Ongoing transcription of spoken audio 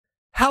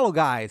Hello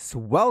guys,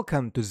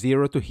 welcome to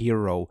Zero to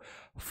Hero.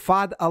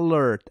 FUD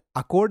alert.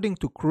 According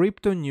to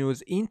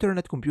CRYPTONEWS,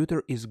 Internet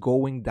Computer is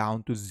going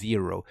down to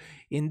zero.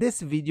 In this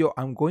video,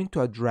 I'm going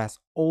to address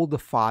all the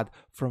FUD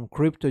from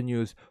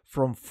CRYPTONEWS,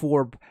 from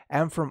Forbes,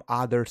 and from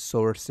other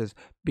sources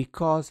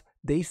because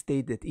they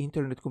state that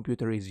Internet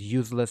Computer is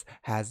useless,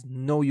 has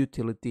no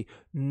utility,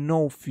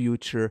 no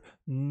future,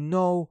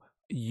 no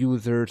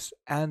users,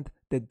 and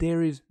that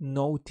there is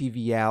no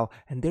TVL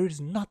and there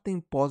is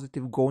nothing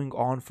positive going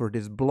on for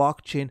this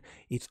blockchain.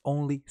 It's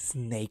only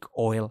snake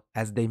oil,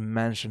 as they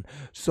mention.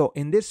 So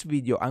in this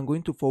video, I'm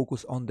going to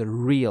focus on the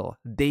real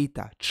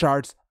data,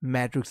 charts,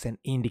 metrics, and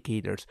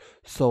indicators.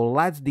 So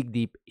let's dig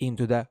deep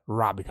into the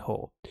rabbit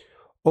hole.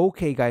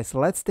 Okay guys,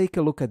 let's take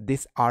a look at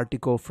this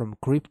article from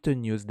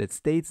CRYPTONEWS that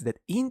states that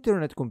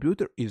Internet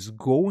Computer is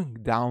going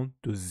down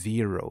to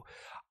zero.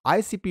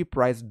 ICP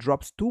price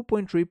drops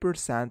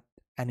 2.3%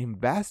 and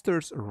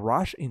investors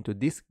rush into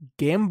this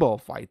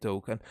GambleFi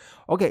token.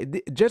 Okay,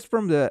 just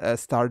from the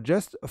start,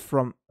 just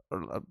from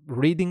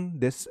reading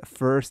this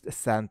first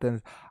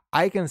sentence,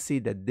 I can see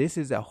that this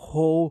is a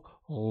whole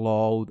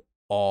load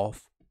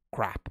of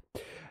crap.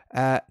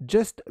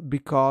 Just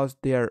because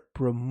they're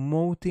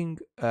promoting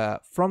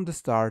from the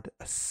start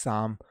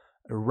some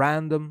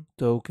random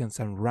tokens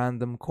and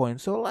random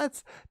coins. So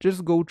let's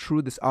just go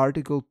through this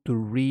article to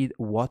read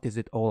what is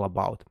it all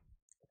about.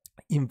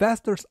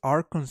 Investors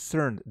are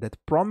concerned that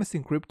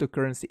promising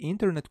cryptocurrency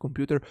Internet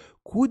Computer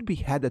could be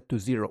headed to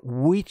zero.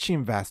 Which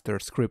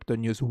investors,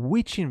 CRYPTONEWS?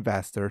 Which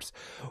investors?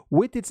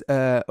 With its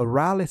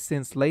rally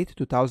since late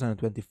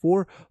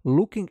 2024,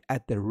 looking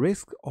at the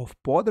risk of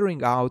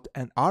powdering out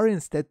and are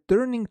instead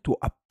turning to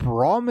a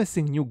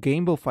promising new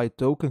GambleFi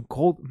token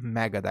called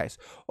Megadice.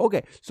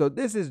 Okay, so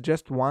this is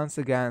just once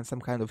again some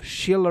kind of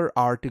Schiller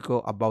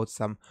article about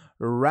some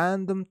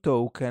random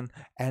token,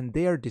 and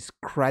they are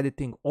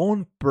discrediting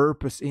on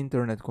purpose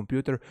Internet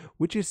Computer,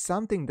 which is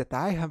something that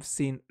I have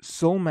seen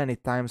so many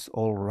times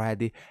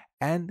already.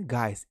 And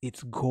guys,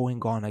 it's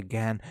going on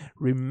again.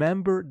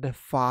 Remember the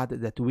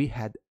FUD that we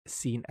had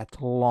seen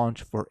at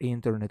launch for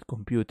Internet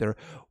Computer,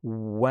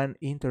 when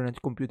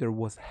Internet Computer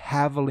was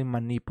heavily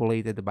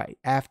manipulated by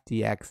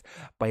FTX,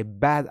 by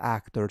bad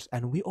actors,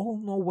 and we all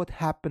know what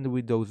happened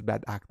with those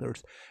bad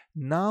actors.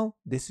 Now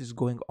this is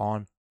going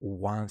on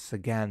once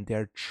again.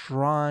 They're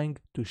trying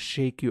to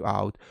shake you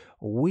out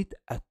with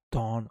a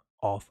ton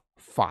of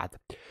FUD.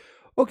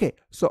 Okay,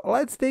 so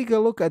let's take a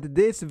look at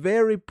this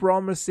very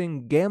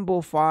promising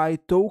GambleFi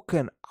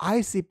token,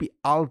 ICP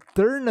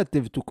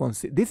alternative to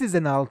consider. This is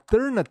an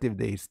alternative,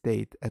 they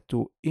state,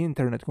 to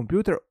Internet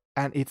Computer,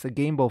 and it's a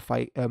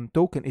GambleFi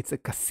token. It's a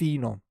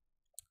casino.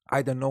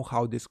 I don't know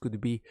how this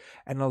could be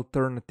an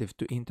alternative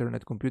to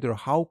Internet Computer.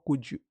 How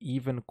could you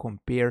even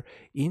compare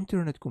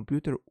Internet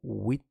Computer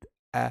with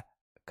a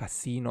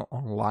casino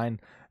online?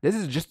 This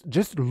is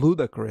just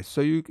ludicrous. So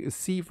you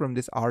see from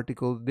this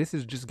article, this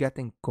is just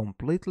getting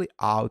completely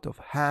out of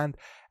hand.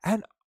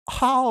 And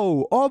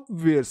how?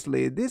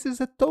 Obviously, this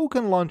is a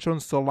token launch on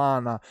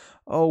Solana.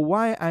 Oh,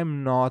 why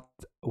I'm not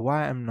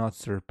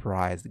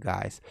surprised,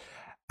 guys.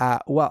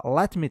 Well,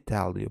 let me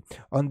tell you,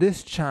 on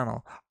this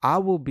channel, I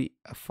will be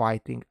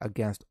fighting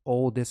against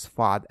all this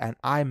FUD, and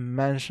I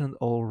mentioned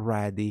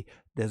already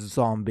the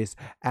zombies.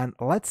 And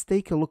let's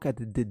take a look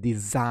at the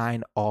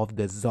design of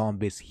the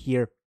zombies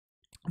here.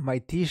 My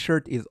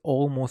t-shirt is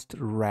almost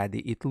ready.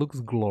 It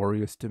looks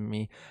glorious to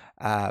me.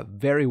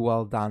 Very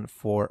well done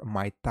for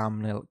my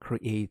thumbnail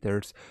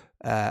creators.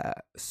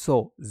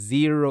 So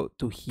Zero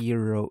to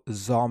Hero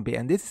zombie,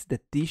 and this is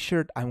the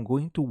t-shirt I'm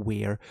going to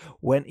wear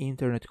when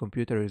Internet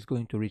Computer is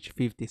going to reach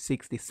 $50,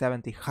 $60,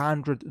 $70,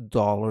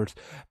 $100,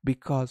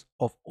 because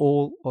of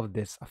all of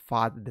this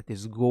FUD that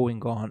is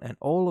going on and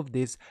all of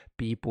these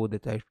people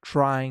that are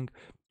trying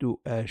to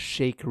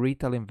shake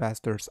retail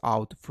investors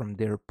out from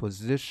their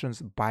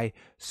positions by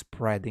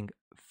spreading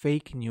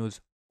fake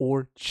news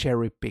or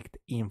cherry-picked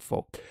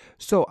info.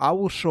 So I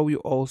will show you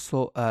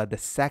also the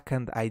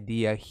second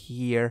idea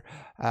here.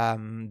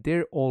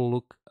 They all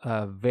look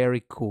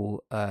very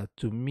cool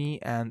to me,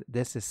 and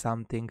this is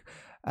something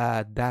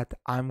that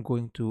I'm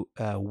going to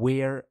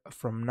wear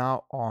from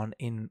now on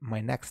in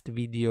my next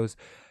videos.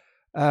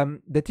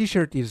 The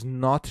t-shirt is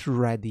not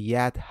ready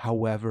yet,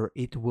 however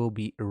it will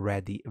be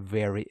ready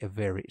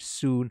very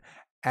soon,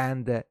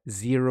 and the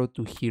Zero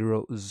to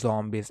Hero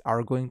zombies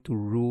are going to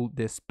rule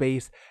this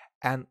space.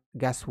 And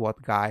guess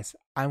what, guys,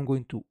 I'm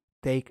going to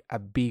take a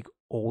big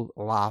old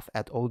laugh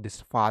at all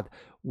this FUD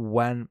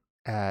when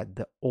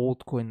the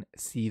altcoin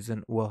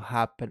season will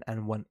happen,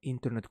 and when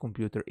Internet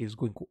Computer is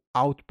going to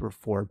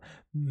outperform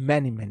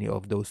many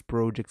of those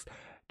projects,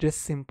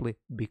 just simply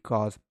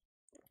because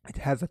it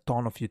has a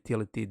ton of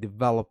utility,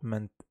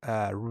 development,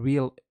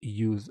 real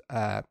use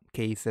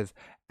cases,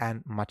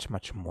 and much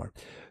more.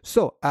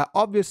 So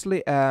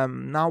obviously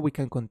now we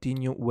can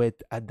continue with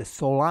the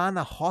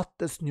Solana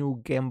hottest new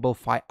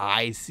GambleFi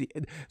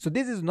IC. So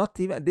this is not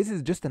even, this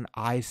is just an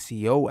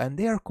ICO, and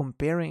they are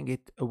comparing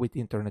it with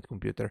Internet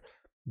Computer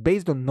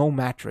based on no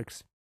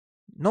metrics.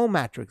 No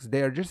metrics.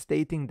 They are just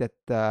stating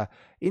that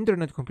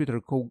Internet Computer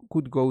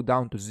could go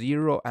down to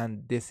 0,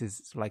 and this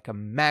is like a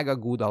mega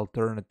good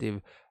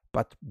alternative.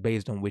 But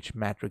based on which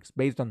metrics?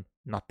 Based on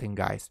nothing,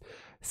 guys.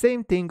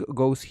 Same thing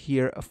goes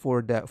here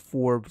for the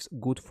Forbes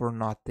Good for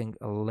Nothing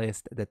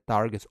list that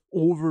targets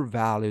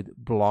overvalued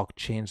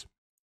blockchains.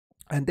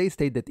 And they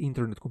state that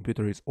Internet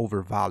Computer is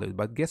overvalued.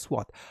 But guess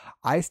what?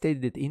 I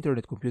stated that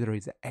Internet Computer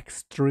is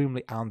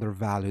extremely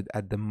undervalued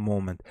at the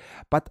moment.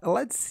 But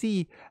let's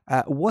see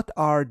what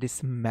are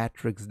these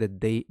metrics that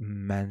they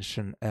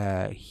mention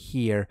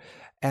here.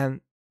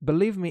 And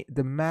believe me,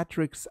 the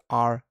metrics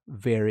are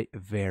very,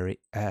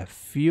 very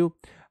few.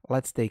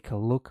 Let's take a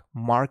look.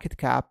 Market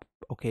cap.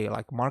 Okay,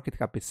 like market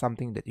cap is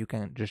something that you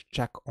can just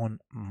check on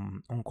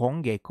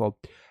CoinGecko.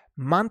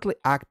 Monthly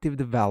active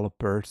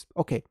developers.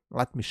 Okay,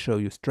 let me show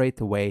you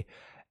straight away.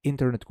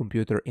 Internet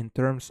Computer in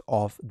terms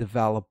of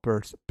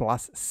developers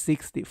plus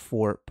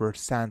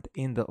 64%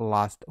 in the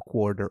last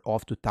quarter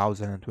of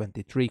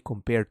 2023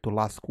 compared to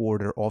last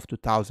quarter of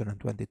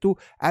 2022.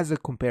 As a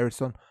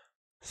comparison,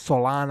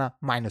 Solana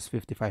minus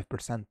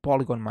 55%,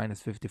 Polygon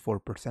minus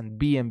 54%,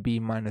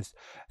 BNB minus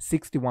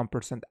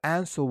 61%,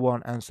 and so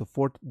on and so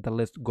forth. The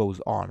list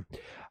goes on.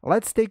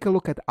 Let's take a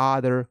look at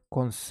other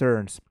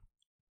concerns.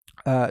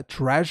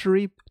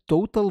 Treasury,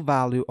 total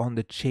value on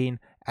the chain,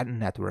 and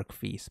network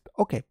fees.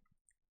 Okay,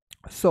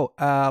 so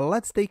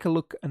let's take a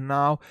look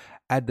now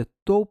at the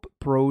top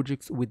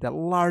projects with the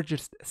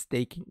largest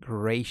staking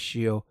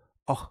ratio.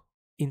 Oh,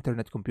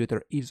 Internet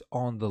Computer is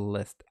on the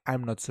list.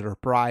 I'm not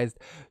surprised.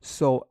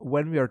 So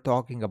when we are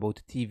talking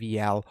about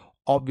TVL,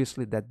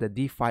 obviously that the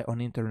DeFi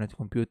on Internet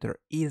Computer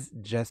is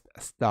just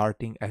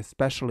starting,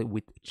 especially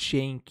with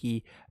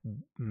Chainkey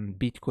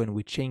Bitcoin,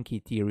 with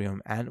Chainkey Ethereum,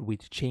 and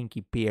with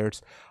Chainkey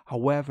pairs.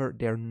 However,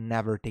 they're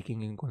never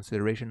taking in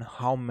consideration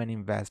how many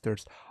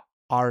investors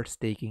are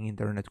staking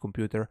Internet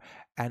Computer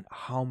and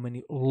how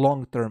many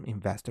long-term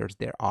investors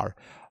there are.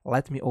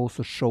 Let me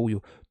also show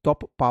you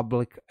top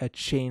public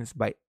chains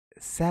by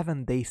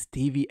 7 days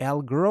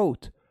TVL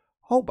growth.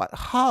 Oh, but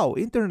how?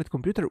 Internet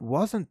Computer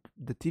wasn't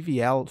the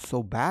TVL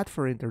so bad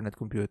for Internet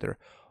Computer?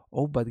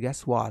 Oh, but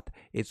guess what?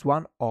 It's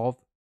one of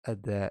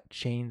the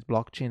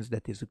blockchains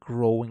that is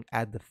growing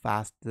at the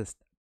fastest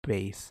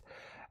pace.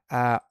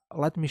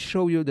 Let me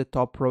show you the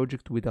top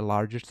project with the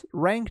largest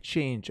rank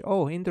change.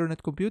 Oh,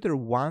 Internet Computer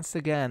once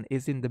again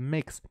is in the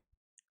mix.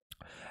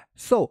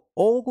 So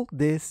all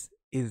this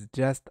is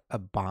just a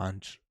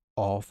bunch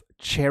of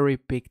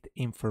cherry-picked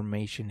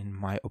information, in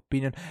my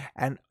opinion.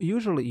 And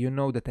usually, you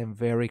know that I'm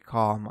very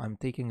calm. I'm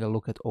taking a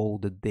look at all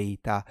the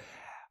data.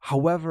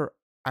 However,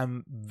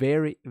 I'm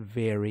very,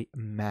 very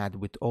mad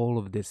with all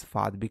of this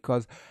FUD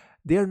because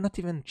they're not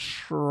even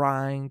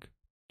trying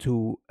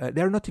to.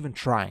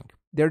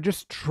 They're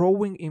just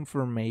throwing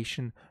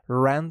information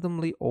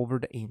randomly over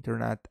the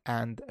internet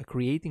and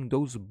creating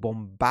those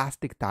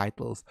bombastic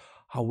titles.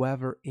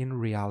 However, in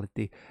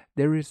reality,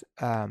 there is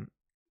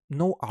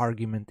no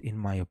argument, in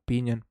my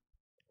opinion.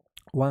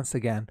 Once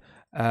again,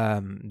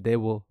 they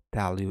will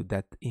tell you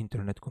that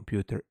Internet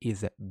Computer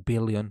is $1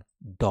 billion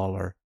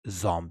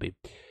zombie.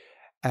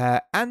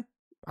 And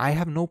I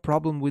have no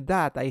problem with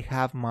that. I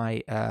have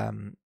my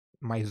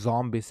my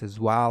zombies as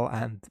well,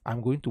 and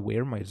I'm going to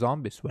wear my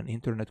zombies when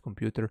Internet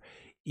Computer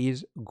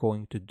is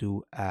going to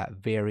do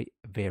very,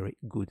 very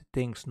good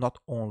things, not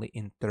only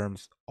in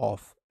terms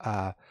of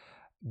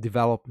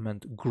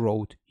development,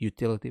 growth,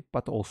 utility,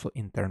 but also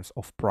in terms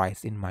of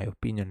price, in my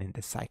opinion, in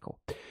this cycle.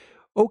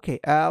 Okay,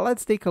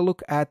 let's take a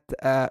look at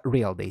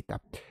real data.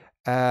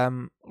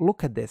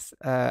 Look at this,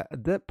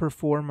 the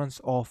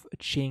performance of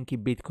Chainkey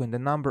Bitcoin. The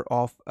number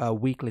of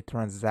weekly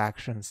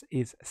transactions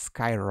is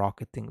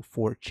skyrocketing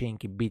for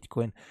Chainkey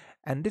Bitcoin,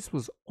 and this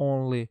was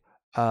only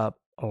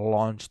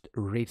launched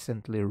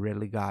recently,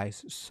 really,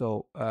 guys.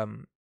 So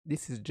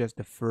this is just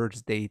the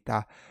first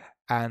data,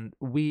 and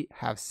we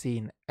have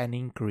seen an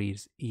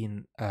increase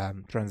in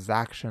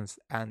transactions,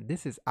 and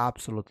this is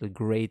absolutely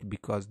great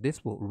because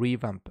this will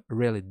revamp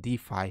really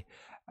DeFi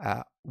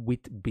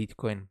with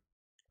Bitcoin,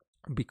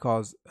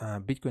 because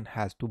Bitcoin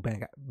has two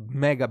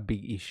mega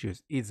big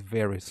issues. It's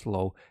very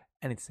slow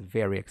and it's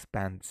very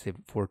expensive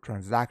for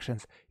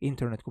transactions.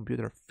 Internet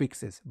Computer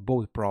fixes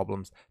both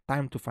problems: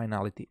 time to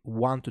finality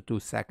 1 to 2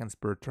 seconds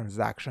per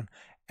transaction,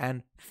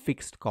 and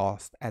fixed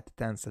cost at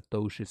 10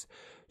 satoshis.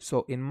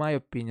 So in my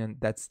opinion,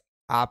 that's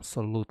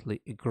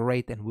absolutely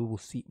great, and we will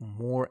see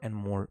more and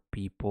more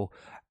people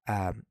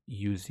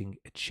using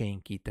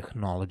Chainkey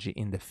technology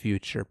in the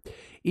future.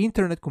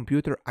 Internet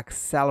Computer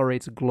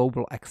accelerates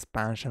global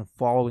expansion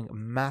following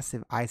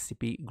massive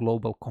ICP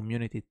global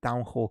community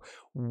town hall.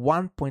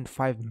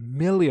 1.5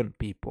 million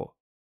people,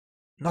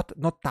 not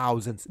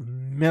thousands,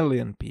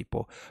 million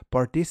people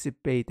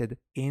participated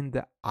in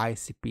the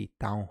ICP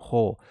town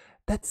hall.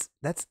 That's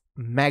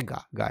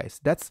mega, guys.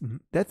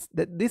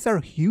 These are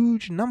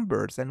huge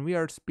numbers, and we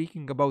are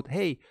speaking about,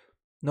 hey,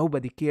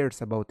 nobody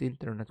cares about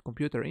Internet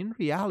Computer. In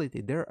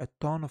reality, there are a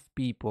ton of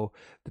people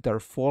that are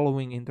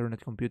following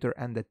Internet Computer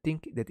and that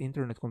think that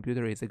Internet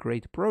Computer is a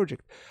great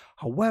project.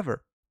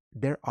 However,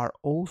 there are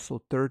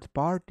also third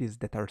parties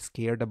that are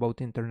scared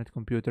about Internet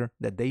Computer,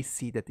 that they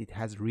see that it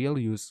has real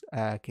use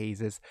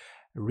cases,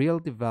 real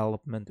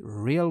development,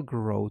 real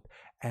growth,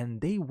 and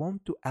they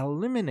want to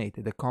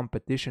eliminate the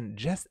competition,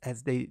 just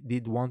as they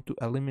did want to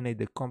eliminate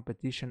the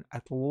competition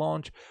at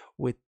launch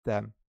with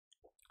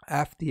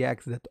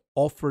FTX, that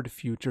offered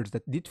futures,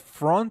 that did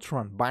front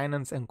run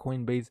Binance and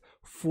Coinbase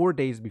 4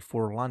 days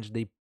before launch.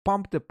 They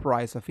pumped the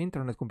price of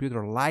Internet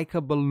Computer like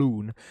a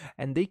balloon,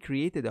 and they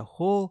created a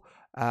whole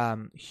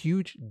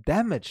huge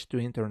damage to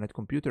Internet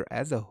Computer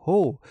as a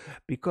whole,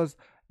 because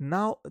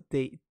now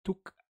they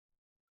took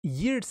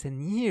years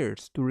and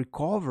years to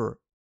recover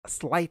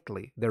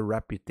slightly their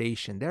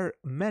reputation. There are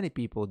many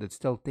people that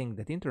still think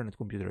that Internet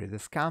Computer is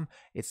a scam,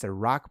 it's a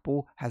rug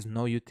pull, has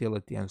no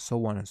utility, and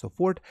so on and so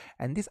forth.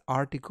 And these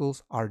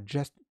articles are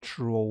just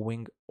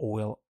throwing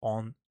oil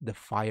on the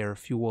fire,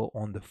 fuel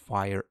on the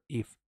fire,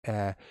 if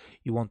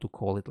you want to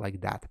call it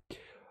like that.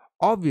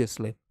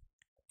 Obviously,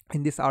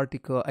 in this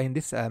article, in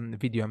this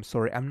video,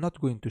 I'm not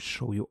going to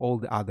show you all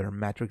the other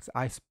metrics.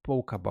 I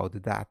spoke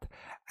about that,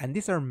 and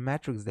these are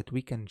metrics that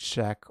we can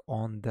check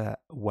on the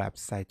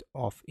website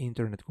of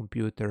Internet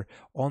Computer,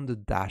 on the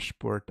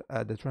dashboard,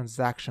 the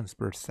transactions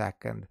per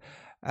second,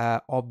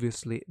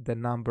 obviously the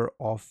number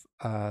of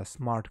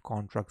smart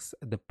contracts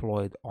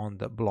deployed on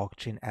the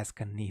blockchain as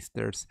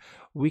canisters.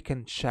 We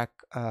can check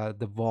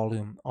the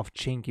volume of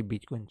Chainky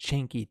Bitcoin,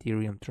 Chainky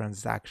Ethereum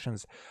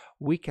transactions.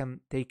 We can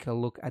take a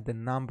look at the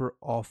number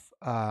of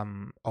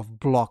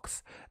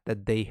blocks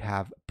that they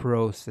have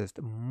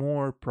processed,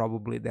 more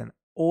probably than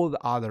all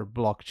the other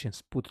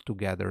blockchains put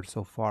together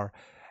so far,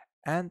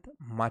 and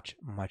much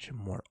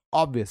more.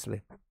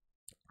 Obviously,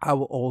 I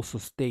will also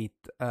state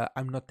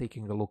I'm not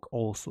taking a look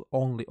also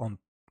only on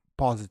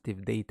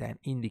positive data and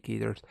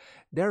indicators.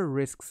 There are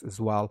risks as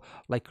well,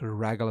 like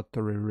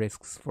regulatory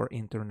risks for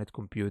Internet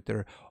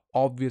Computer.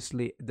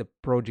 Obviously, the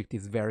project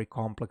is very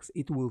complex.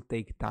 It will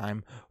take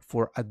time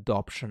for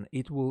adoption.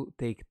 It will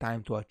take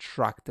time to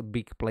attract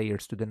big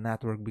players to the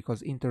network,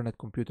 because Internet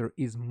Computer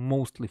is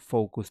mostly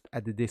focused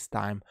at this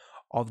time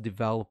of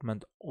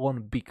development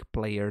on big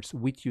players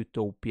with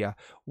utopia,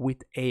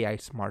 with AI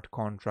smart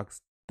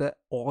contracts. The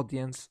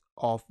audience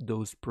of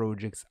those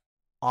projects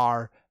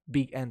are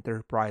big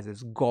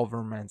enterprises,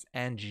 governments,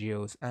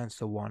 NGOs, and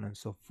so on and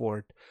so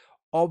forth.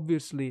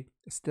 Obviously,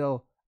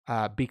 still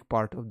a big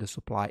part of the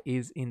supply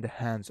is in the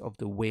hands of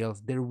the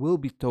whales. There will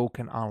be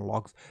token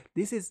unlocks.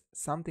 This is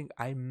something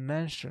I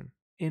mentioned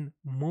in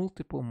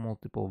multiple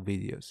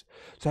videos.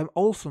 So I'm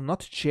also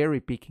not cherry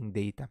picking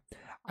data.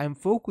 I'm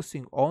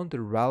focusing on the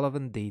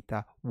relevant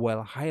data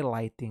while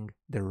highlighting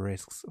the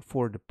risks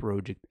for the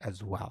project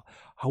as well.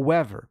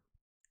 However,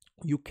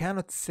 you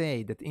cannot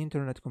say that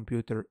Internet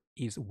Computer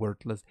is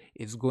worthless,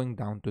 it's going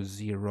down to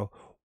zero,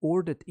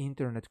 or that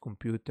Internet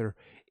Computer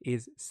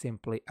is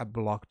simply a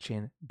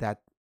blockchain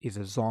that is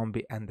a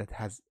zombie and that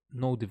has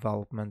no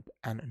development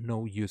and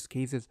no use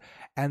cases,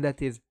 and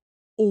that is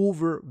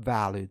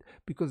overvalued,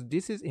 because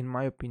this is, in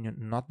my opinion,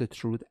 not the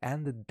truth,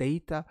 and the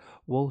data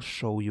will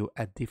show you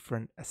a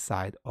different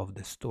side of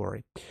the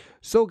story.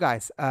 So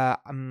guys,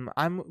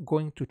 I'm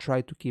going to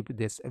try to keep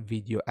this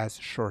video as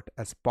short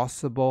as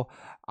possible.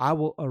 I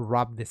will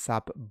wrap this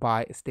up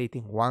by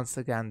stating once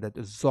again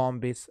that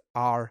zombies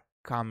are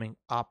coming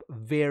up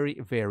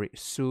very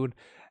soon,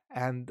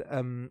 and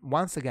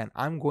once again,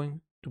 I'm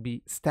going to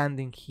be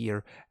standing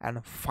here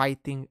and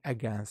fighting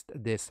against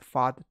this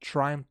FUD,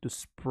 trying to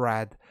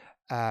spread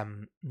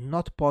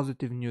not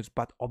positive news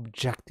but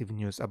objective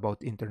news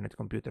about Internet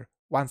Computer.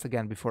 Once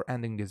again, before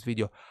ending this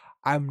video,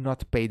 I'm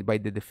not paid by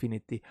the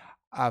Definity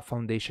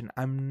Foundation.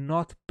 I'm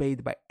not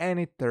paid by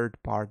any third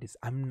parties.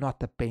 I'm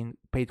not a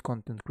paid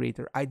content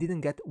creator. I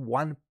didn't get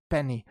 1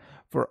 penny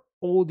for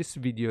all these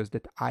videos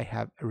that I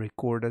have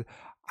recorded.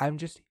 I'm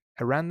just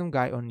a random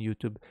guy on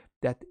YouTube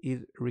that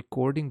is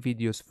recording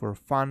videos for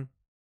fun,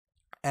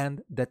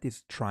 and that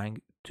is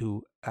trying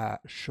to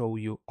show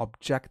you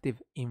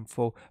objective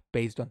info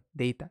based on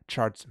data,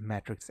 charts,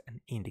 metrics, and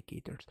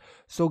indicators.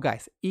 So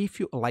guys, if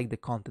you like the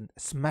content,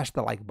 smash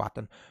the like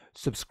button,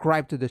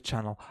 subscribe to the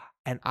channel,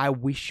 and I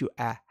wish you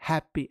a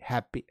happy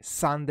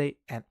Sunday,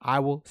 and I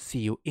will see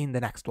you in the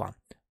next one.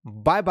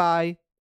 Bye bye.